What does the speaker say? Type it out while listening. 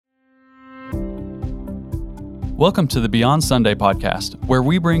Welcome to the Beyond Sunday podcast, where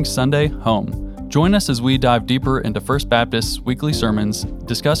we bring Sunday home. Join us as we dive deeper into First Baptist's weekly sermons,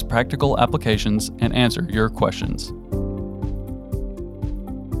 discuss practical applications, and answer your questions.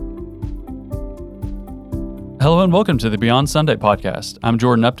 Hello and welcome to the Beyond Sunday podcast. I'm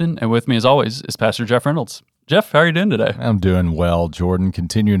Jordan Upton, and with me as always is Pastor Jeff Reynolds. Jeff, how are you doing today? I'm doing well, Jordan.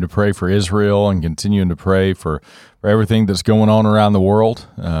 Continuing to pray for Israel and continuing to pray for everything that's going on around the world.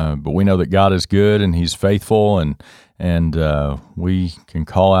 But we know that God is good and He's faithful, and we can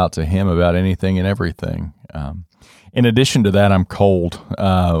call out to Him about anything and everything. In addition to that, I'm cold.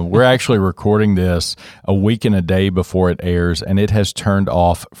 We're actually recording this a week and a day before it airs, and it has turned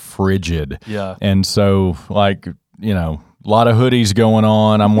off frigid. Yeah. And so, a lot of hoodies going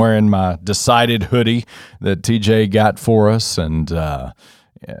on. I'm wearing my Decided hoodie that TJ got for us, and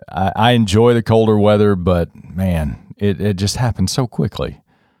I enjoy the colder weather, but man, it just happened so quickly.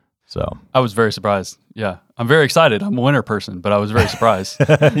 So I was very surprised. Yeah. I'm very excited. I'm a winter person, but I was very surprised.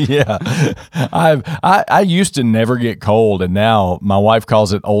 Yeah. I used to never get cold, and now my wife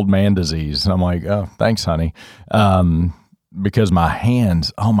calls it old man disease. And I'm like, oh, thanks, honey. Because my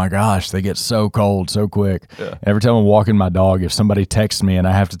hands, oh my gosh, they get so cold so quick. Yeah. Every time I'm walking my dog, if somebody texts me and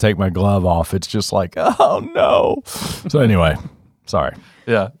I have to take my glove off, it's just like, oh no. So anyway, sorry.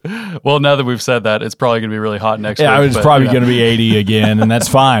 Yeah. Well, now that we've said that, it's probably going to be really hot next week. Yeah, it's probably going to be 80 again, and that's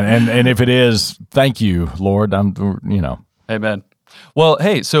fine. And if it is, thank you, Lord. Amen. Well,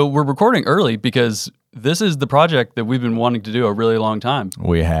 hey, so we're recording early because this is the project that we've been wanting to do a really long time.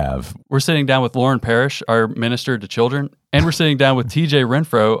 We have. We're sitting down with Lauren Parrish, our minister to children, and we're sitting down with TJ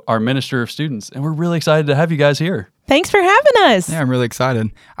Renfro, our minister of students, and we're really excited to have you guys here. Thanks for having us. Yeah, I'm really excited.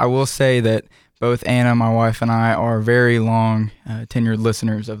 I will say that both Anna, my wife, and I are very long tenured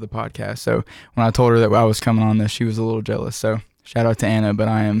listeners of the podcast. So when I told her that I was coming on this, she was a little jealous. So shout out to Anna, but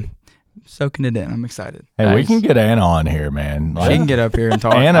I am soaking it in. I'm excited. Hey, Nice. we can get Anna on here, man. She can get up here and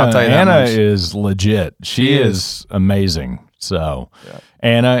talk. Anna, I'll tell you that Anna much. is legit. She is amazing. So, Yeah.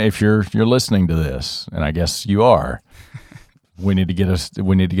 Anna, if you're listening to this, and I guess you are, we need to get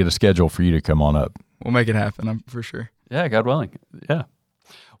a schedule for you to come on up. We'll make it happen, I'm for sure. Yeah, God willing. Yeah.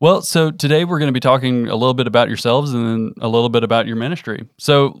 Well, so today we're going to be talking a little bit about yourselves and then a little bit about your ministry.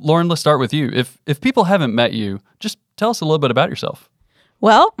 So, Lauren, let's start with you. If people haven't met you, just tell us a little bit about yourself.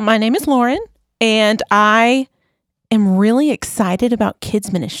 Well, my name is Lauren, and I am really excited about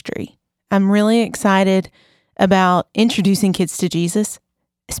kids ministry. I'm really excited about introducing kids to Jesus,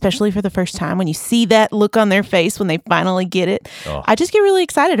 especially for the first time. When you see that look on their face when they finally get it, I just get really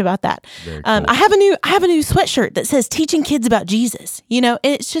excited about that. Very cool. I have a new sweatshirt that says "Teaching Kids About Jesus." And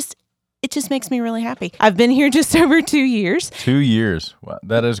it just makes me really happy. I've been here just over 2 years. 2 years. Wow,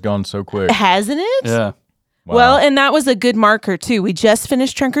 that has gone so quick. Hasn't it? Yeah. Wow. Well, and that was a good marker too. We just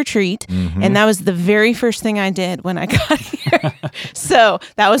finished Trunk or Treat, and that was the very first thing I did when I got here. So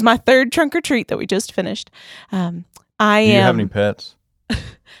that was my third Trunk or Treat that we just finished. Do you have any pets?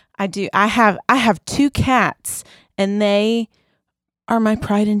 I do. I have 2 cats, and they are my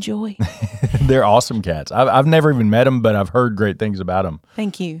pride and joy. They're awesome cats. I've never even met them, but I've heard great things about them.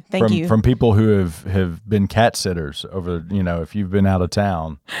 Thank you. From people who have been cat sitters over, if you've been out of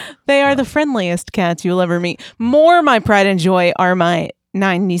town. They are the friendliest cats you'll ever meet. More my pride and joy are my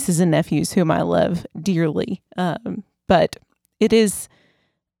 9 nieces and nephews, whom I love dearly. But it is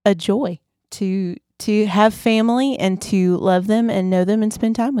a joy to have family and to love them and know them and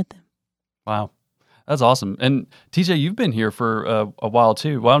spend time with them. Wow. That's awesome. And TJ, you've been here for a while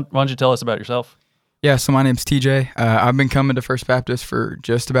too. Why don't you tell us about yourself? Yeah, so my name's TJ. I've been coming to First Baptist for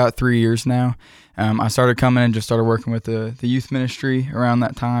just about 3 years now. I started coming and just started working with the youth ministry around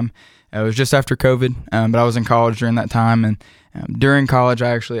that time. It was just after COVID, but I was in college during that time. And during college,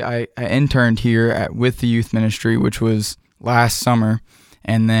 I interned here with the youth ministry, which was last summer.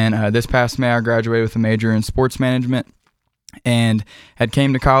 And then this past May, I graduated with a major in sports management and had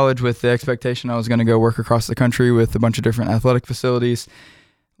came to college with the expectation I was going to go work across the country with a bunch of different athletic facilities.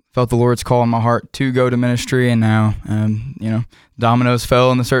 Felt the Lord's call in my heart to go to ministry, and now, dominoes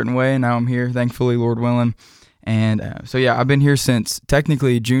fell in a certain way, and now I'm here, thankfully, Lord willing. And I've been here since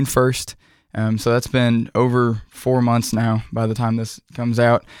technically June 1st, so that's been over 4 months now by the time this comes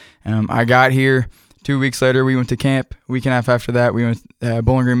out. I got here. 2 weeks later, we went to camp. A week and a half after that, we went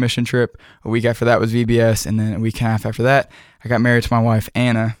Bowling Green mission trip. A week after that was VBS, and then a week and a half after that, I got married to my wife,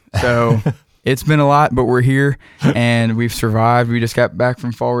 Anna. So it's been a lot, but we're here, and we've survived. We just got back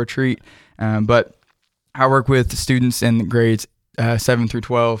from fall retreat. But I work with students in grades 7 through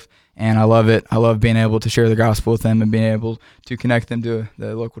 12, and I love it. I love being able to share the gospel with them and being able to connect them to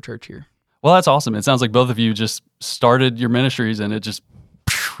the local church here. Well, that's awesome. It sounds like both of you just started your ministries and it just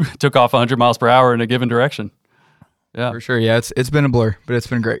took off 100 miles per hour in a given direction. Yeah. For sure. Yeah, it's been a blur, but it's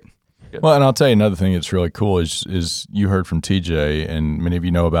been great. Well, and I'll tell you another thing that's really cool is you heard from TJ, and many of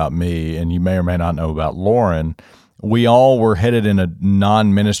you know about me, and you may or may not know about Lauren. We all were headed in a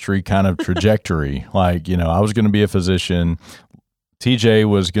non-ministry kind of trajectory. Like, I was going to be a physician. TJ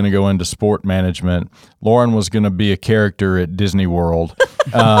was going to go into sport management. Lauren was going to be a character at Disney World,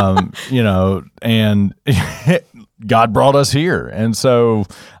 and God brought us here. And so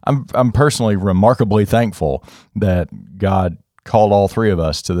I'm personally remarkably thankful that God called all three of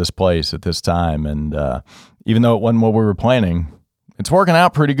us to this place at this time. And even though it wasn't what we were planning, it's working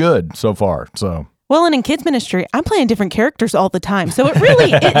out pretty good so far. So. Well, and in kids ministry, I'm playing different characters all the time. So it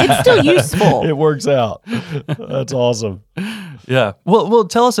really, it's still useful. It works out. That's awesome. Yeah. Well,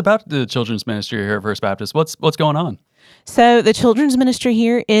 tell us about the children's ministry here at First Baptist. What's going on? So the children's ministry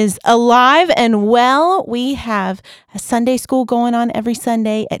here is alive and well. We have a Sunday school going on every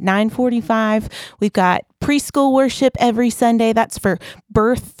Sunday at 9:45. We've got preschool worship every Sunday. That's for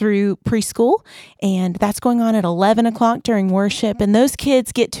birth through preschool. And that's going on at 11 o'clock during worship. And those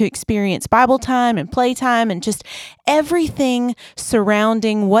kids get to experience Bible time and playtime and just everything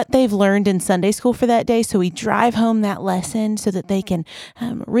surrounding what they've learned in Sunday school for that day. So we drive home that lesson so that they can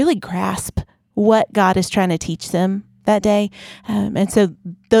really grasp what God is trying to teach them that day. And so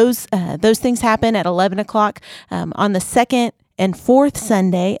those things happen at 11 o'clock. On the second and fourth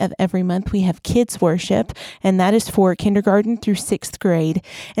Sunday of every month, we have kids worship, and that is for kindergarten through sixth grade.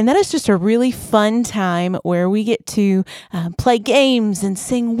 And that is just a really fun time where we get to play games and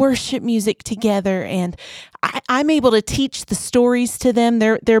sing worship music together. And I'm able to teach the stories to them,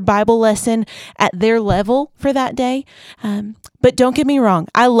 their Bible lesson at their level for that day. But don't get me wrong,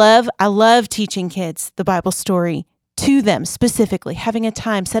 I love teaching kids the Bible story to them specifically, having a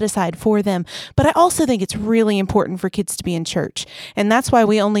time set aside for them. But I also think it's really important for kids to be in church. And that's why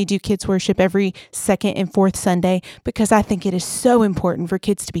we only do kids worship every second and fourth Sunday, because I think it is so important for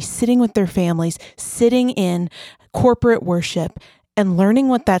kids to be sitting with their families, sitting in corporate worship and learning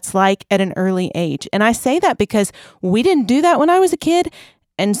what that's like at an early age. And I say that because we didn't do that when I was a kid.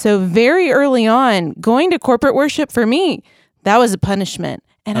 And so very early on, going to corporate worship for me, that was a punishment.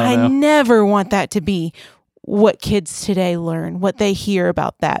 And I never want that to be what kids today learn, what they hear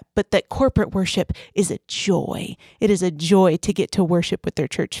about that, but that corporate worship is a joy. It is a joy to get to worship with their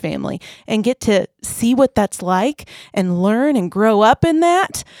church family and get to see what that's like and learn and grow up in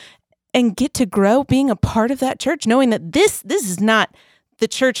that and get to grow being a part of that church, knowing that this is not the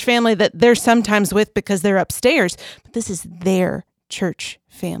church family that they're sometimes with because they're upstairs, but this is their church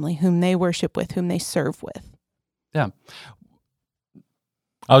family whom they worship with, whom they serve with. Yeah.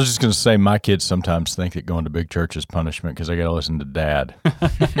 I was just going to say my kids sometimes think that going to big church is punishment because they got to listen to Dad,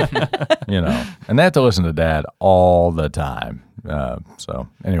 and they have to listen to Dad all the time. So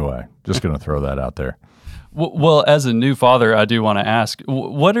anyway, just going to throw that out there. Well, as a new father, I do want to ask,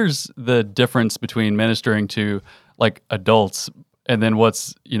 what is the difference between ministering to like adults and then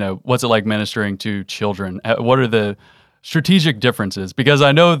what's it like ministering to children? What are the strategic differences? Because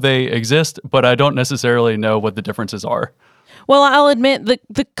I know they exist, but I don't necessarily know what the differences are. Well, I'll admit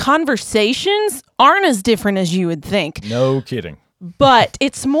the conversations aren't as different as you would think. No kidding. But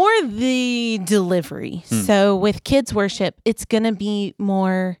it's more the delivery. So with kids worship, it's going to be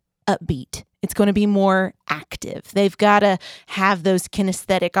more upbeat. It's going to be more active. They've got to have those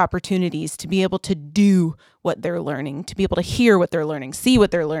kinesthetic opportunities to be able to do what they're learning, to be able to hear what they're learning, see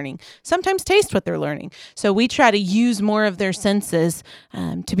what they're learning, sometimes taste what they're learning. So we try to use more of their senses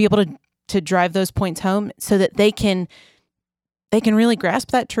to be able to drive those points home so that they can really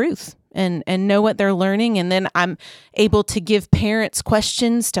grasp that truth and know what they're learning. And then I'm able to give parents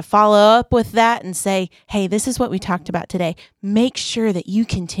questions to follow up with that and say, hey, this is what we talked about today. Make sure that you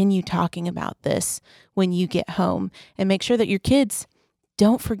continue talking about this when you get home and make sure that your kids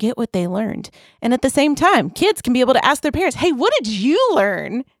don't forget what they learned. And at the same time, kids can be able to ask their parents, hey, what did you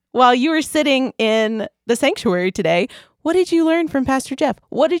learn while you were sitting in the sanctuary today? What did you learn from Pastor Jeff?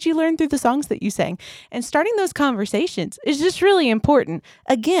 What did you learn through the songs that you sang? And starting those conversations is just really important.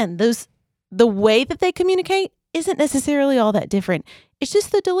 Again, the way that they communicate isn't necessarily all that different. It's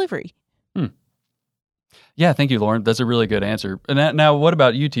just the delivery. Yeah, thank you, Lauren. That's a really good answer. And now, what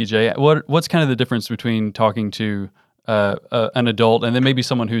about you, TJ? What's kind of the difference between talking to an adult and then maybe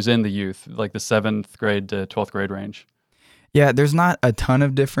someone who's in the youth, like the 7th grade to 12th grade range? Yeah, there's not a ton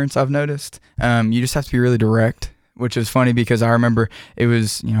of difference I've noticed. You just have to be really direct, which is funny because I remember it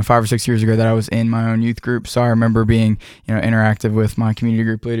was 5 or 6 years ago that I was in my own youth group, so I remember being interactive with my community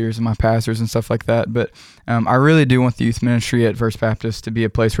group leaders and my pastors and stuff like that. But I really do want the youth ministry at First Baptist to be a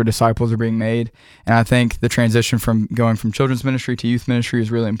place where disciples are being made, and I think the transition from going from children's ministry to youth ministry is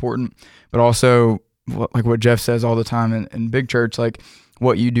really important. But also what Jeff says all the time in big church, like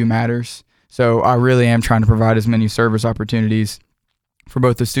what you do matters. So I really am trying to provide as many service opportunities for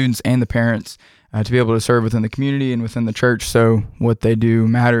both the students and the parents to be able to serve within the community and within the church. So what they do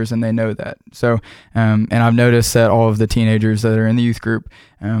matters, and they know that. So, and I've noticed that all of the teenagers that are in the youth group,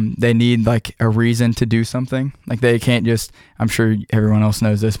 they need like a reason to do something. Like they can't just, I'm sure everyone else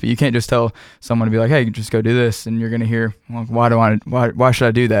knows this, but you can't just tell someone to be like, hey, just go do this. And you're going to hear, well, why should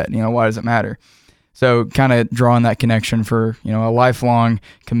I do that? Why does it matter? So kind of drawing that connection for, a lifelong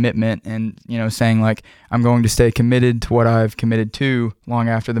commitment and, saying like, I'm going to stay committed to what I've committed to long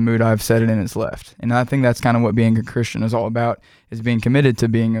after the mood I've set it in is left. And I think that's kind of what being a Christian is all about, is being committed to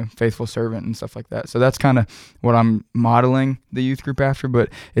being a faithful servant and stuff like that. So that's kind of what I'm modeling the youth group after, but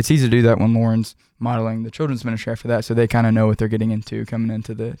it's easy to do that when Lauren's modeling the children's ministry after that. So they kind of know what they're getting into coming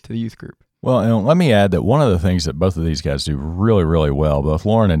into the youth group. Well, and let me add that one of the things that both of these guys do really, really well, both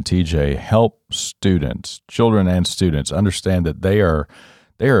Lauren and TJ, help students, children and students, understand that they are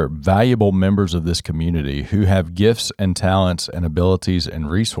valuable members of this community who have gifts and talents and abilities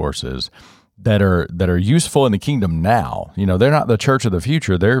and resources that are useful in the kingdom now. They're not the church of the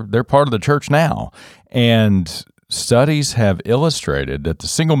future; they're part of the church now, and studies have illustrated that the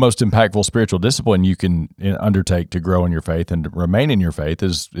single most impactful spiritual discipline you can undertake to grow in your faith and to remain in your faith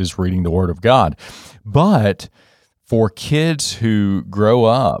is reading the Word of God. But for kids who grow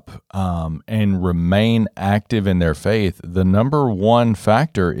up and remain active in their faith, the number one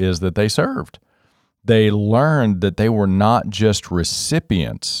factor is that they served. They learned that they were not just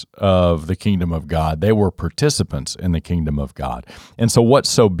recipients of the kingdom of God, they were participants in the kingdom of God. And so what's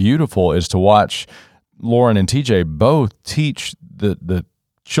so beautiful is to watch Lauren and TJ both teach the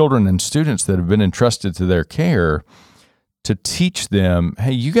children and students that have been entrusted to their care, to teach them,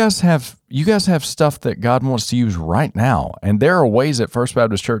 hey, you guys have stuff that God wants to use right now, and there are ways at First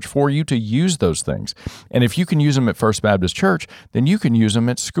Baptist Church for you to use those things. And if you can use them at First Baptist Church, then you can use them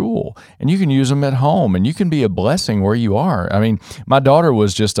at school, and you can use them at home, and you can be a blessing where you are. I mean, my daughter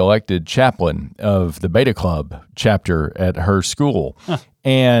was just elected chaplain of the Beta Club chapter at her school. Huh.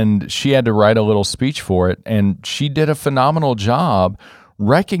 And she had to write a little speech for it, and she did a phenomenal job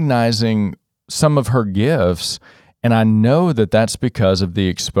recognizing some of her gifts. And I know that that's because of the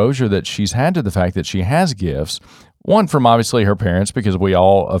exposure that she's had to the fact that she has gifts. One, from obviously her parents, because we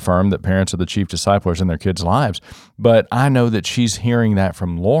all affirm that parents are the chief disciplers in their kids' lives. But I know that she's hearing that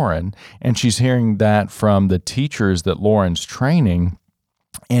from Lauren, and she's hearing that from the teachers that Lauren's training,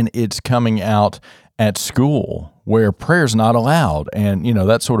 and it's coming out at school where prayer's not allowed and,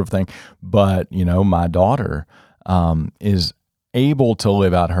 that sort of thing. But, my daughter is able to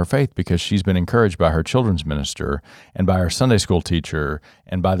live out her faith because she's been encouraged by her children's minister and by her Sunday school teacher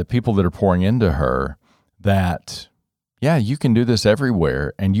and by the people that are pouring into her that, yeah, you can do this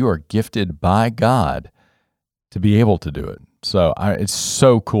everywhere and you are gifted by God to be able to do it. So it's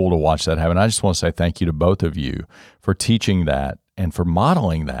so cool to watch that happen. I just want to say thank you to both of you for teaching that and for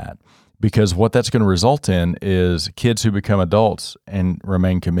modeling that, because what that's going to result in is kids who become adults and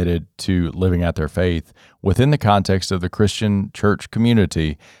remain committed to living out their faith within the context of the Christian church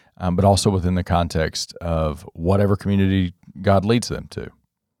community, but also within the context of whatever community God leads them to.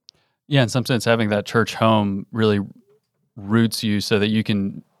 Yeah, in some sense, having that church home really roots you so that you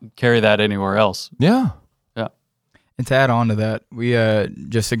can carry that anywhere else. Yeah. And to add on to that, we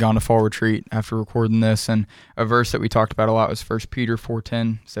just had gone to fall retreat after recording this, and a verse that we talked about a lot was 1 Peter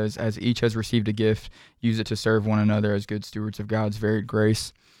 4:10, says, "As each has received a gift, use it to serve one another as good stewards of God's varied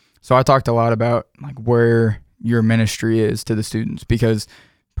grace." So I talked a lot about like where your ministry is to the students, because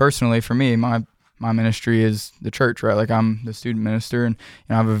personally for me, my ministry is the church, right? Like I'm the student minister, and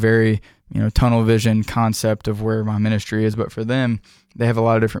I have a very tunnel vision concept of where my ministry is. But for them, they have a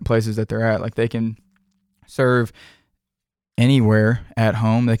lot of different places that they're at. Like they can serve anywhere at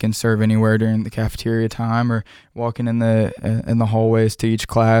home. They can serve anywhere during the cafeteria time, or walking in the hallways to each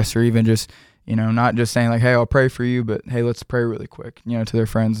class, or even just not just saying like, hey, I'll pray for you, but hey, let's pray really quick, to their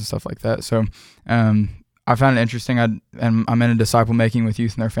friends and stuff like that. So I found it interesting. I'm in a disciple making with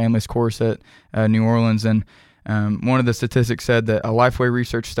youth and their families course at New Orleans, and one of the statistics said that a Lifeway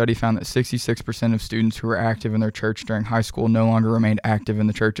research study found that 66% of students who were active in their church during high school no longer remained active in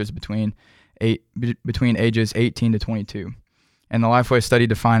the churches between ages 18 to 22. And the Lifeway study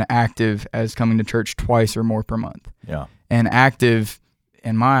defined active as coming to church twice or more per month. Yeah. And active,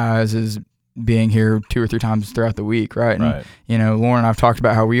 in my eyes, is being here 2 or 3 times throughout the week, right? Right. And, Lauren and I've talked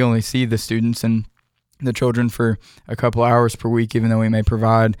about how we only see the students and the children for a couple hours per week, even though we may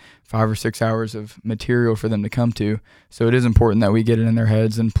provide 5 or 6 hours of material for them to come to. So it is important that we get it in their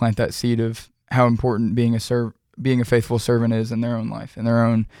heads and plant that seed of how important being a being a faithful servant is in their own life, in their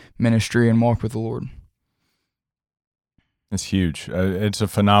own ministry and walk with the Lord. It's huge. It's a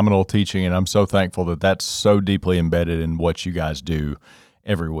phenomenal teaching, and I'm so thankful that that's so deeply embedded in what you guys do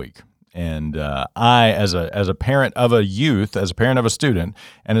every week. And I, as a parent of a youth, as a parent of a student,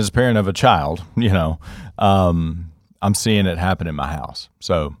 and as a parent of a child, I'm seeing it happen in my house.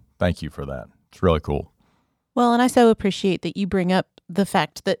 So thank you for that. It's really cool. Well, and I so appreciate that you bring up the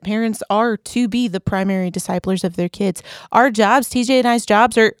fact that parents are to be the primary disciplers of their kids. Our jobs, TJ and I's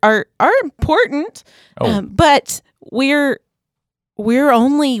jobs, are important, but we're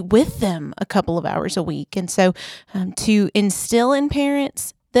only with them a couple of hours a week. And so to instill in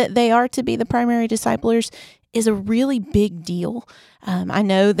parents that they are to be the primary disciplers is a really big deal. I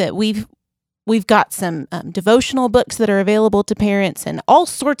know that we've got some devotional books that are available to parents and all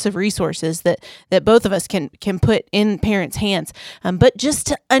sorts of resources that both of us can put in parents' hands. But just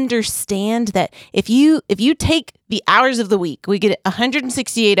to understand that if you take the hours of the week, we get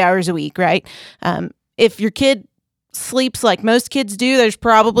 168 hours a week, right? If your kid sleeps like most kids do, there's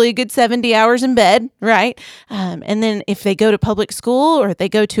probably a good 70 hours in bed, right? And then if they go to public school or they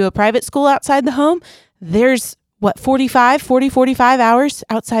go to a private school outside the home, there's 45 hours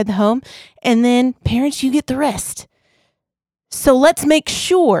outside the home. And then parents, you get the rest. So let's make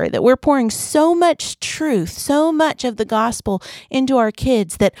sure that we're pouring so much truth, so much of the gospel into our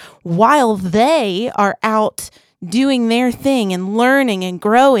kids that while they are out doing their thing and learning and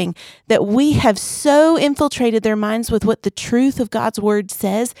growing, that we have so infiltrated their minds with what the truth of God's word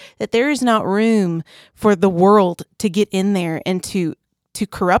says that there is not room for the world to get in there and to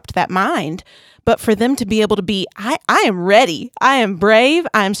corrupt that mind, but for them to be able to be, I am ready, I am brave,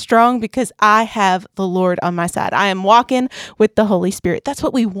 I am strong because I have the Lord on my side. I am walking with the Holy Spirit. That's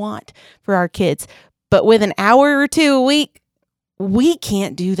what we want for our kids. But with an hour or two a week, we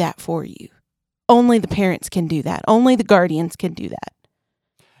can't do that for you. Only the parents can do that. Only the guardians can do that.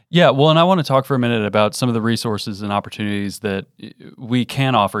 Yeah, well, and I want to talk for a minute about some of the resources and opportunities that we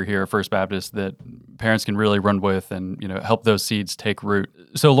can offer here at First Baptist that parents can really run with and help those seeds take root.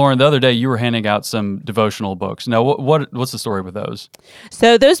 So, Lauren, the other day you were handing out some devotional books. Now, what's the story with those?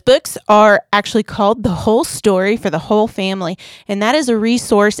 So those books are actually called The Whole Story for the Whole Family, and that is a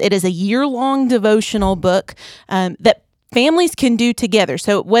resource. It is a year-long devotional book that families can do together.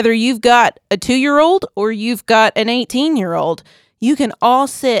 So whether you've got a 2-year-old or you've got an 18-year-old, you can all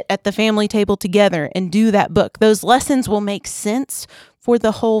sit at the family table together and do that book. Those lessons will make sense for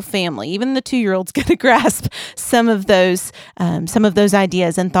the whole family. Even the 2-year-old's going to grasp some of those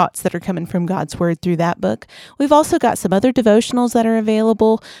ideas and thoughts that are coming from God's word through that book. We've also got some other devotionals that are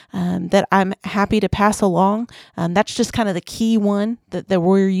available that I'm happy to pass along. That's just kind of the key one that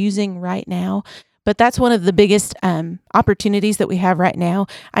we're using right now. But that's one of the biggest opportunities that we have right now.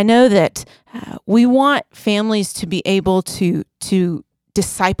 I know that we want families to be able to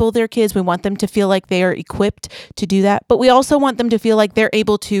disciple their kids. We want them to feel like they are equipped to do that. But we also want them to feel like they're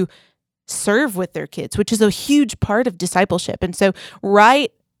able to serve with their kids, which is a huge part of discipleship. And so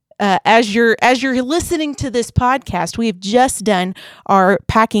as you're listening to this podcast, we have just done our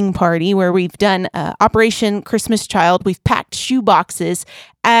packing party where we've done Operation Christmas Child. We've packed shoe boxes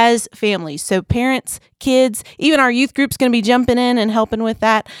as families. So parents, kids, even our youth group's going to be jumping in and helping with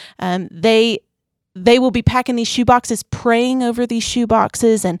that. They will be packing these shoe boxes, praying over these shoe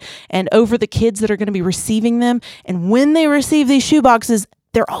boxes and over the kids that are going to be receiving them. And when they receive these shoe boxes,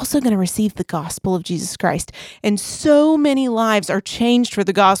 they're also going to receive the gospel of Jesus Christ. And so many lives are changed for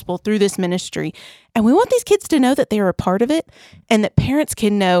the gospel through this ministry. And we want these kids to know that they are a part of it and that parents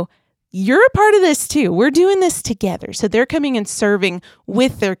can know you're a part of this too. We're doing this together. So they're coming and serving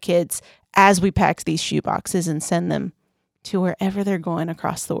with their kids as we pack these shoe boxes and send them to wherever they're going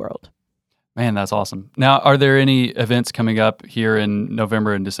across the world. Man, that's awesome. Now, are there any events coming up here in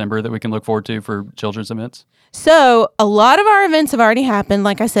November and December that we can look forward to for children's events? So a lot of our events have already happened.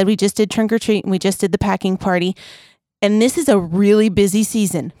 Like I said, we just did Trunk or Treat and we just did the packing party. And this is a really busy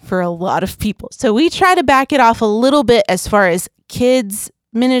season for a lot of people. So we try to back it off a little bit as far as kids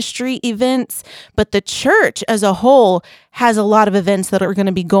ministry events, but the church as a whole has a lot of events that are going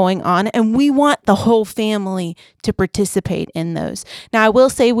to be going on, and we want the whole family to participate in those. Now, I will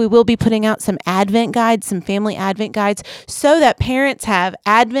say we will be putting out some Advent guides, some family Advent guides, so that parents have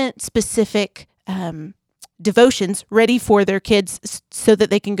Advent-specific devotions ready for their kids so that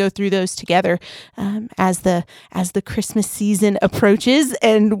they can go through those together as the Christmas season approaches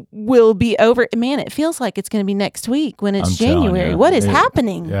and will be over. Man, it feels like it's going to be next week when it's January. What is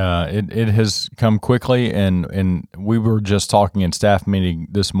happening? Yeah, it has come quickly, and we were just talking in staff meeting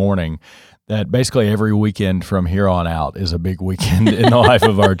this morning that basically every weekend from here on out is a big weekend in the life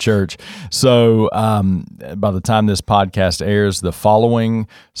of our church. So by the time this podcast airs, the following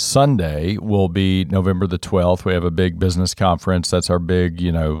Sunday will be November the 12th. We have a big business conference. That's our big,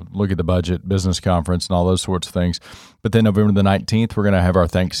 look at the budget business conference and all those sorts of things. But then November the 19th, we're going to have our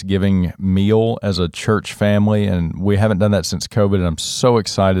Thanksgiving meal as a church family, and we haven't done that since COVID, and I'm so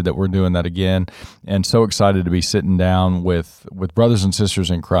excited that we're doing that again, and so excited to be sitting down with brothers and sisters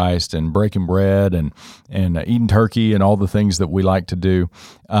in Christ and breaking bread and eating turkey and all the things that we like to do.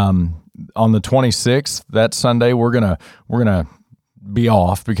 On the 26th, that Sunday, we're gonna be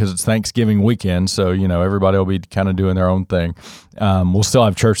off because it's Thanksgiving weekend, so everybody will be kind of doing their own thing. We'll still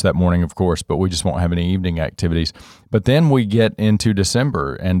have church that morning, of course, but we just won't have any evening activities. But then we get into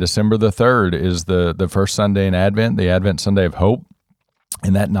December, and December the 3rd is the first Sunday in Advent, the Advent Sunday of Hope.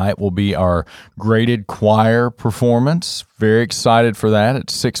 And that night will be our graded choir performance. Very excited for that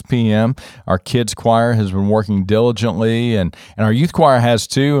at 6 p.m. Our kids choir has been working diligently, and our youth choir has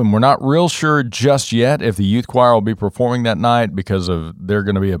too. And we're not real sure just yet if the youth choir will be performing that night because they're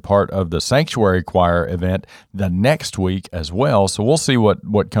going to be a part of the sanctuary choir event the next week as well. So we'll see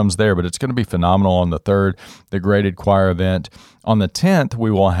what comes there, but it's going to be phenomenal on the 3rd, the graded choir event. On the 10th, we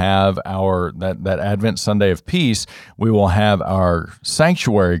will have that Advent Sunday of Peace. We will have our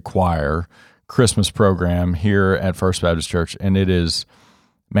sanctuary choir Christmas program here at First Baptist Church, and it is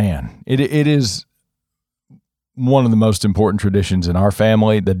one of the most important traditions in our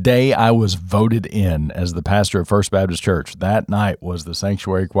family. The day I was voted in as the pastor of First Baptist Church, that night was the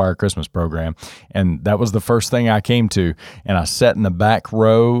Sanctuary Choir Christmas program, and that was the first thing I came to. And I sat in the back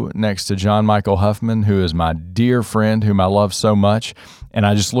row next to John Michael Huffman, who is my dear friend, whom I love so much. And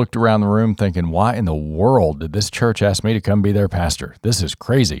I just looked around the room thinking, why in the world did this church ask me to come be their pastor? This is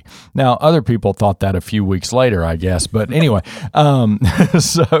crazy. Now, other people thought that a few weeks later, I guess. But anyway,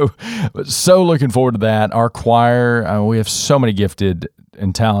 so looking forward to that. Our choir, we have so many gifted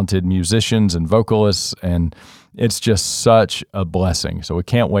and talented musicians and vocalists, and it's just such a blessing. So we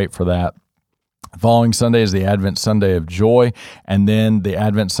can't wait for that. Following Sunday is the Advent Sunday of Joy, and then the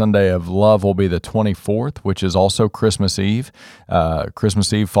Advent Sunday of Love will be the 24th, which is also Christmas Eve.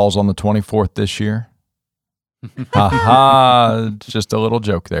 Christmas Eve falls on the 24th this year. Just a little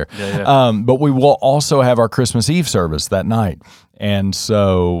joke there. Yeah. But we will also have our Christmas Eve service that night, and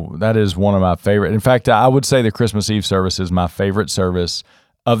so that is one of my favorite. In fact, I would say the Christmas Eve service is my favorite service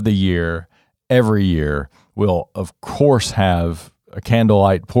of the year. Every year, we'll, of course, have a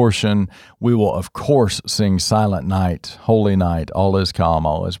candlelight portion. We will, of course, sing Silent Night, Holy Night, All is Calm,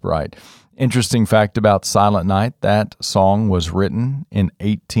 All is Bright. Interesting fact about Silent Night, that song was written in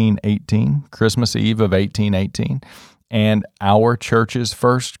 1818, Christmas Eve of 1818, and our church's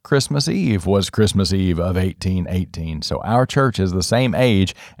first Christmas Eve was Christmas Eve of 1818. So our church is the same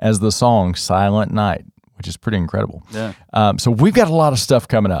age as the song Silent Night, which is pretty incredible. Yeah. So we've got a lot of stuff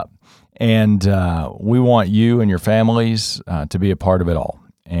coming up. And we want you and your families to be a part of it all.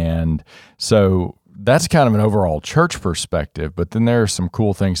 And so that's kind of an overall church perspective, but then there are some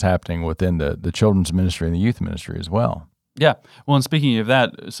cool things happening within the children's ministry and the youth ministry as well. Yeah. Well, and speaking of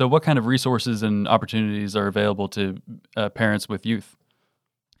that, so what kind of resources and opportunities are available to parents with youth?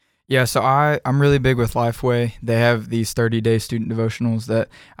 Yeah, so I'm really big with Lifeway. They have these 30-day student devotionals that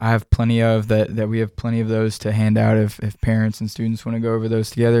I have plenty of, that we have plenty of those to hand out if parents and students want to go over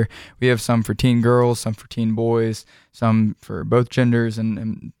those together. We have some for teen girls, some for teen boys, some for both genders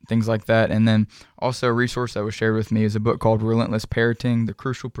and things like that. And then also a resource that was shared with me is a book called Relentless Parenting, The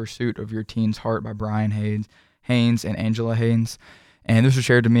Crucial Pursuit of Your Teen's Heart by Brian Haynes and Angela Haynes. And this was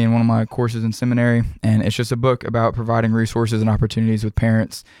shared to me in one of my courses in seminary, and it's just a book about providing resources and opportunities with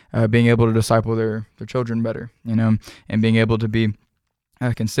parents, being able to disciple their children better, and being able to be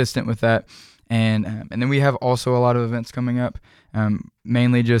consistent with that. And then we have also a lot of events coming up,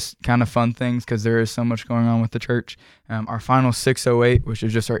 mainly just kind of fun things because there is so much going on with the church. Our final 608, which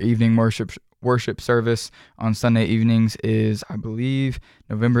is just our evening worship service on Sunday evenings, is, I believe,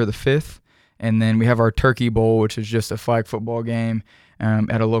 November the 5th. And then we have our Turkey Bowl, which is just a flag football game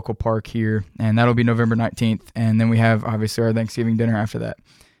at a local park here, and that'll be November 19th. And then we have, obviously, our Thanksgiving dinner after that.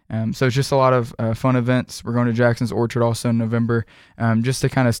 So it's just a lot of fun events. We're going to Jackson's Orchard also in November, just to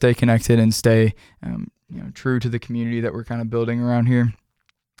kind of stay connected and stay true to the community that we're kind of building around here.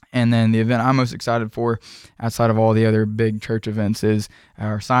 And then the event I'm most excited for, outside of all the other big church events, is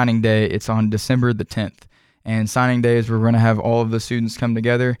our signing day. It's on December the 10th. And signing day is where we're going to have all of the students come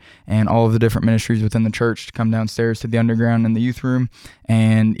together and all of the different ministries within the church to come downstairs to the underground in the youth room.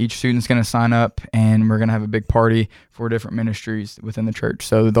 And each student's going to sign up, and we're going to have a big party for different ministries within the church.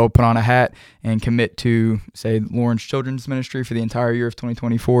 So they'll put on a hat and commit to, say, Lauren's Children's Ministry for the entire year of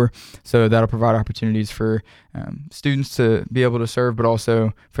 2024. So that'll provide opportunities for students to be able to serve, but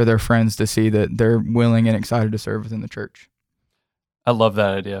also for their friends to see that they're willing and excited to serve within the church. I love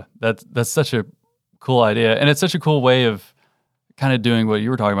that idea. That's such a cool idea, and it's such a cool way of kind of doing what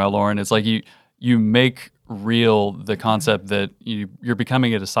you were talking about, Lauren. It's like you make real the concept that you're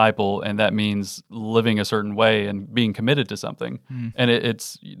becoming a disciple, and that means living a certain way and being committed to something. And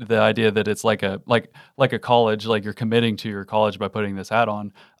it's the idea that it's like a college, like you're committing to your college by putting this hat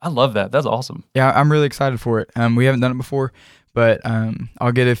on. I love that. That's awesome. Yeah, I'm really excited for it. We haven't done it before, but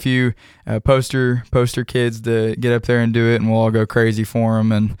I'll get a few poster kids to get up there and do it, and we'll all go crazy for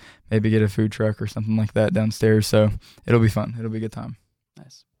them, and maybe get a food truck or something like that downstairs. So it'll be fun. It'll be a good time.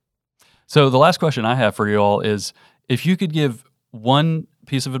 Nice. So the last question I have for you all is, if you could give one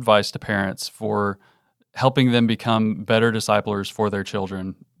piece of advice to parents for helping them become better disciplers for their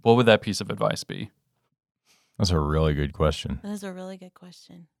children, what would that piece of advice be? That's a really good question. That is a really good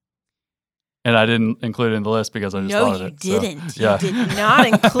question. And I didn't include it in the list because I just thought of it. No, you didn't. So, yeah. You did not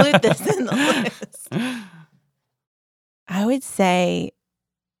include this in the list. I would say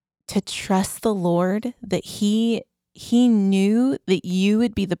to trust the Lord, that He knew that you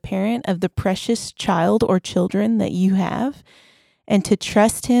would be the parent of the precious child or children that you have, and to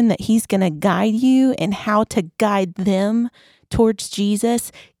trust Him that He's going to guide you and how to guide them towards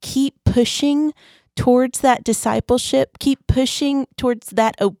Jesus. Keep pushing towards that discipleship. Keep pushing towards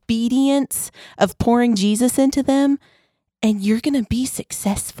that obedience of pouring Jesus into them, and you're going to be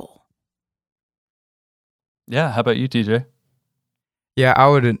successful. Yeah. How about you, TJ? Yeah,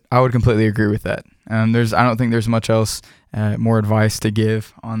 I would completely agree with that. I don't think there's much else more advice to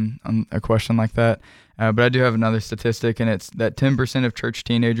give on a question like that. But I do have another statistic, and it's that 10% of church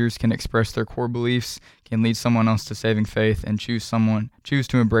teenagers can express their core beliefs, can lead someone else to saving faith, and choose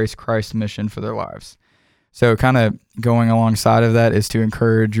to embrace Christ's mission for their lives. So kind of going alongside of that is to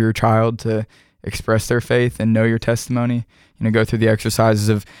encourage your child to express their faith and know your testimony. Go through the exercises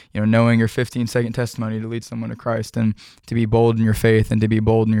of, knowing your 15-second testimony to lead someone to Christ, and to be bold in your faith and to be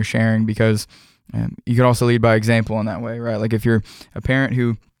bold in your sharing, because you can also lead by example in that way, right? Like if you're a parent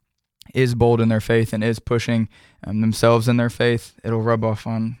who is bold in their faith and is pushing themselves in their faith, it'll rub off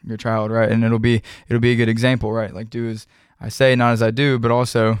on your child, right? And it'll be a good example, right? Like, do as I say, not as I do, but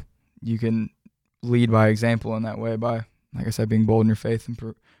also you can lead by example in that way by, like I said, being bold in your faith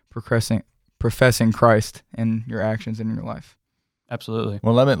and professing Christ in your actions and in your life. Absolutely.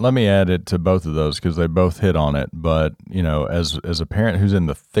 Well, let me add it to both of those because they both hit on it. But as a parent who's in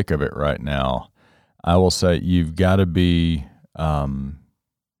the thick of it right now, I will say you've got to be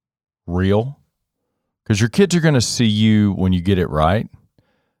real, because your kids are going to see you when you get it right,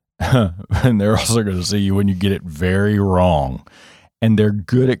 and they're also going to see you when you get it very wrong. And they're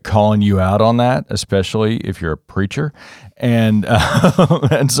good at calling you out on that, especially if you're a preacher. And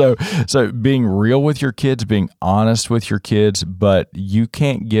so being real with your kids, being honest with your kids, but you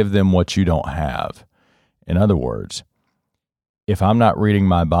can't give them what you don't have. In other words, if I'm not reading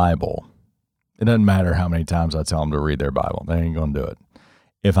my Bible, it doesn't matter how many times I tell them to read their Bible. They ain't going to do it.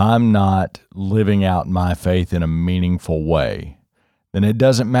 If I'm not living out my faith in a meaningful way, then it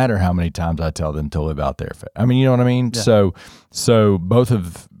doesn't matter how many times I tell them to live out their faith. I mean, you know what I mean? Yeah. So both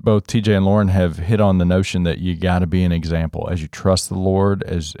TJ and Lauren have hit on the notion that you got to be an example as you trust the Lord,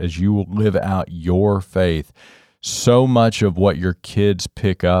 as you live out your faith. So much of what your kids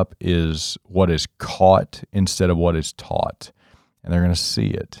pick up is what is caught instead of what is taught, and they're going to see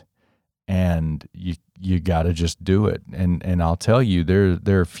it, and you got to just do it. And I'll tell you, there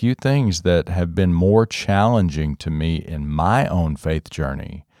are a few things that have been more challenging to me in my own faith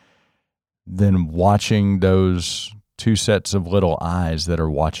journey than watching those two sets of little eyes that are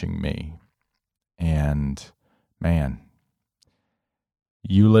watching me. And man,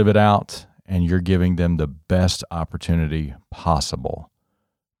 you live it out, and you're giving them the best opportunity possible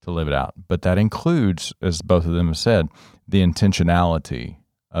to live it out. But that includes, as both of them have said, the intentionality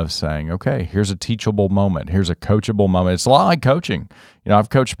of saying, okay, here's a teachable moment. Here's a coachable moment. It's a lot like coaching. I've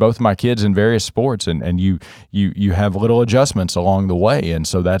coached both my kids in various sports, and you have little adjustments along the way. And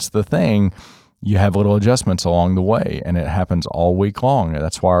so that's the thing. You have little adjustments along the way, and it happens all week long.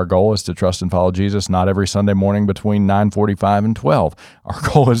 That's why our goal is to trust and follow Jesus, not every Sunday morning between 9:45 and 12. Our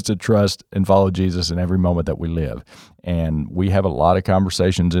goal is to trust and follow Jesus in every moment that we live. And we have a lot of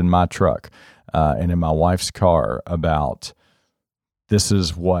conversations in my truck and in my wife's car about this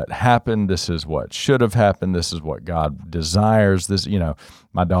is what happened. This is what should have happened. This is what God desires. This,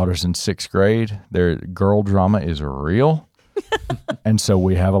 my daughter's in 6th grade. Their girl drama is real. And so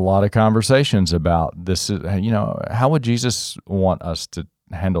we have a lot of conversations about this, how would Jesus want us to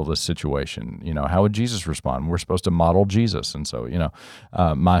handle this situation? How would Jesus respond? We're supposed to model Jesus. And so,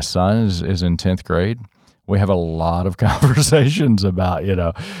 my son is in 10th grade. We have a lot of conversations about,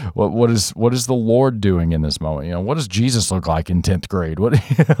 what is the Lord doing in this moment? What does Jesus look like in 10th grade?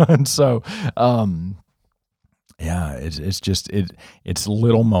 And so, it's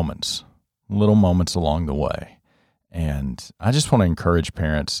little moments along the way. And I just want to encourage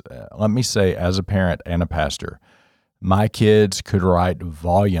parents. Let me say, as a parent and a pastor, my kids could write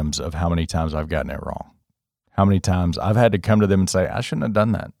volumes of how many times I've gotten it wrong. How many times I've had to come to them and say, I shouldn't have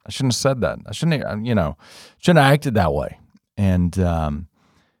done that. I shouldn't have said that. I shouldn't have acted that way. And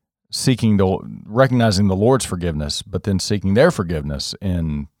recognizing the Lord's forgiveness, but then seeking their forgiveness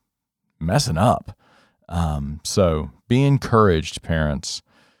in messing up. So be encouraged, parents.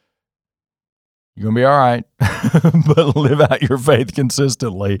 You're going to be all right, but live out your faith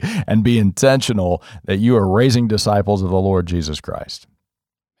consistently and be intentional that you are raising disciples of the Lord Jesus Christ.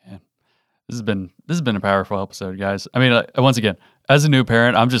 This has been a powerful episode, guys. I mean, once again, as a new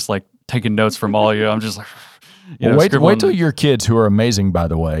parent, I'm just like taking notes from all of you. I'm just like, wait till your kids, who are amazing, by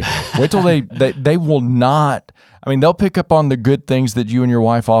the way, wait till they will not. I mean, they'll pick up on the good things that you and your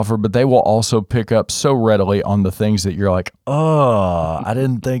wife offer, but they will also pick up so readily on the things that you're like, oh, I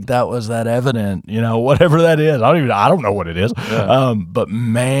didn't think that was that evident. Whatever that is, I don't know what it is. Yeah. But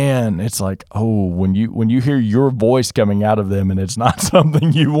man, it's like, oh, when you hear your voice coming out of them, and it's not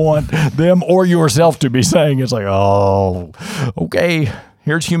something you want them or yourself to be saying, it's like, oh, okay,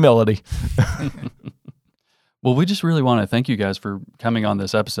 here's humility. Well, we just really want to thank you guys for coming on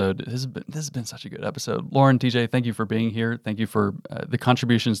this episode. This has been such a good episode. Lauren, TJ, thank you for being here. Thank you for the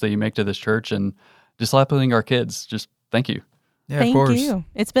contributions that you make to this church and discipling our kids. Just thank you. Yeah, thank of course. you.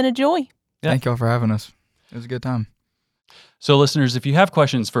 It's been a joy. Yeah. Thank y'all for having us. It was a good time. So listeners, if you have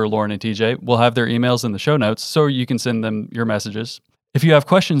questions for Lauren and TJ, we'll have their emails in the show notes so you can send them your messages. If you have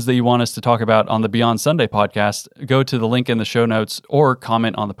questions that you want us to talk about on the Beyond Sunday podcast, go to the link in the show notes or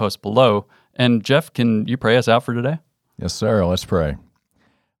comment on the post below. And Jeff, can you pray us out for today? Yes, sir. Let's pray.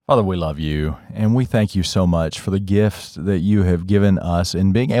 Father, we love you, and we thank you so much for the gifts that you have given us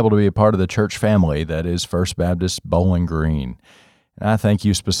in being able to be a part of the church family that is First Baptist Bowling Green. And I thank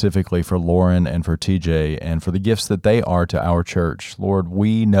you specifically for Lauren and for TJ and for the gifts that they are to our church. Lord,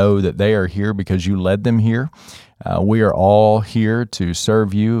 we know that they are here because you led them here. We are all here to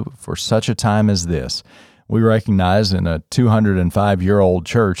serve you for such a time as this. We recognize in a 205-year-old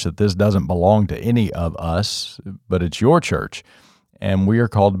church that this doesn't belong to any of us, but it's your church. And we are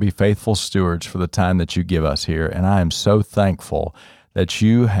called to be faithful stewards for the time that you give us here. And I am so thankful that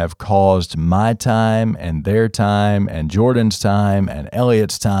you have caused my time and their time and Jordan's time and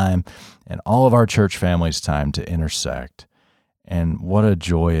Elliot's time and all of our church family's time to intersect. And what a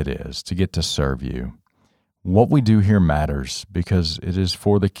joy it is to get to serve you. What we do here matters because it is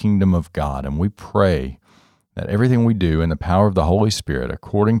for the kingdom of God. And we pray that everything we do in the power of the Holy Spirit,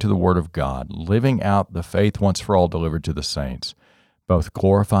 according to the Word of God, living out the faith once for all delivered to the saints, both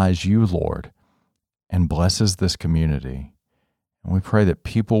glorifies you, Lord, and blesses this community. And we pray that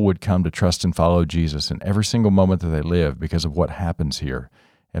people would come to trust and follow Jesus in every single moment that they live because of what happens here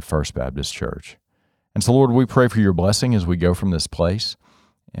at First Baptist Church. And so, Lord, we pray for your blessing as we go from this place,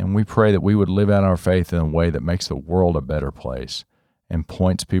 and we pray that we would live out our faith in a way that makes the world a better place and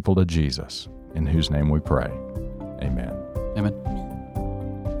points people to Jesus, in whose name we pray. Amen. Amen.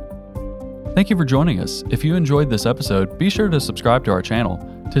 Thank you for joining us. If you enjoyed this episode, be sure to subscribe to our channel.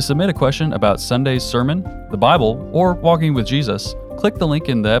 To submit a question about Sunday's sermon, the Bible, or walking with Jesus, click the link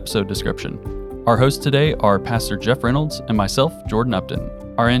in the episode description. Our hosts today are Pastor Jeff Reynolds and myself, Jordan Upton.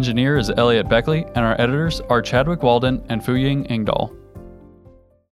 Our engineer is Elliot Beckley, and our editors are Chadwick Walden and Fuying Engdahl.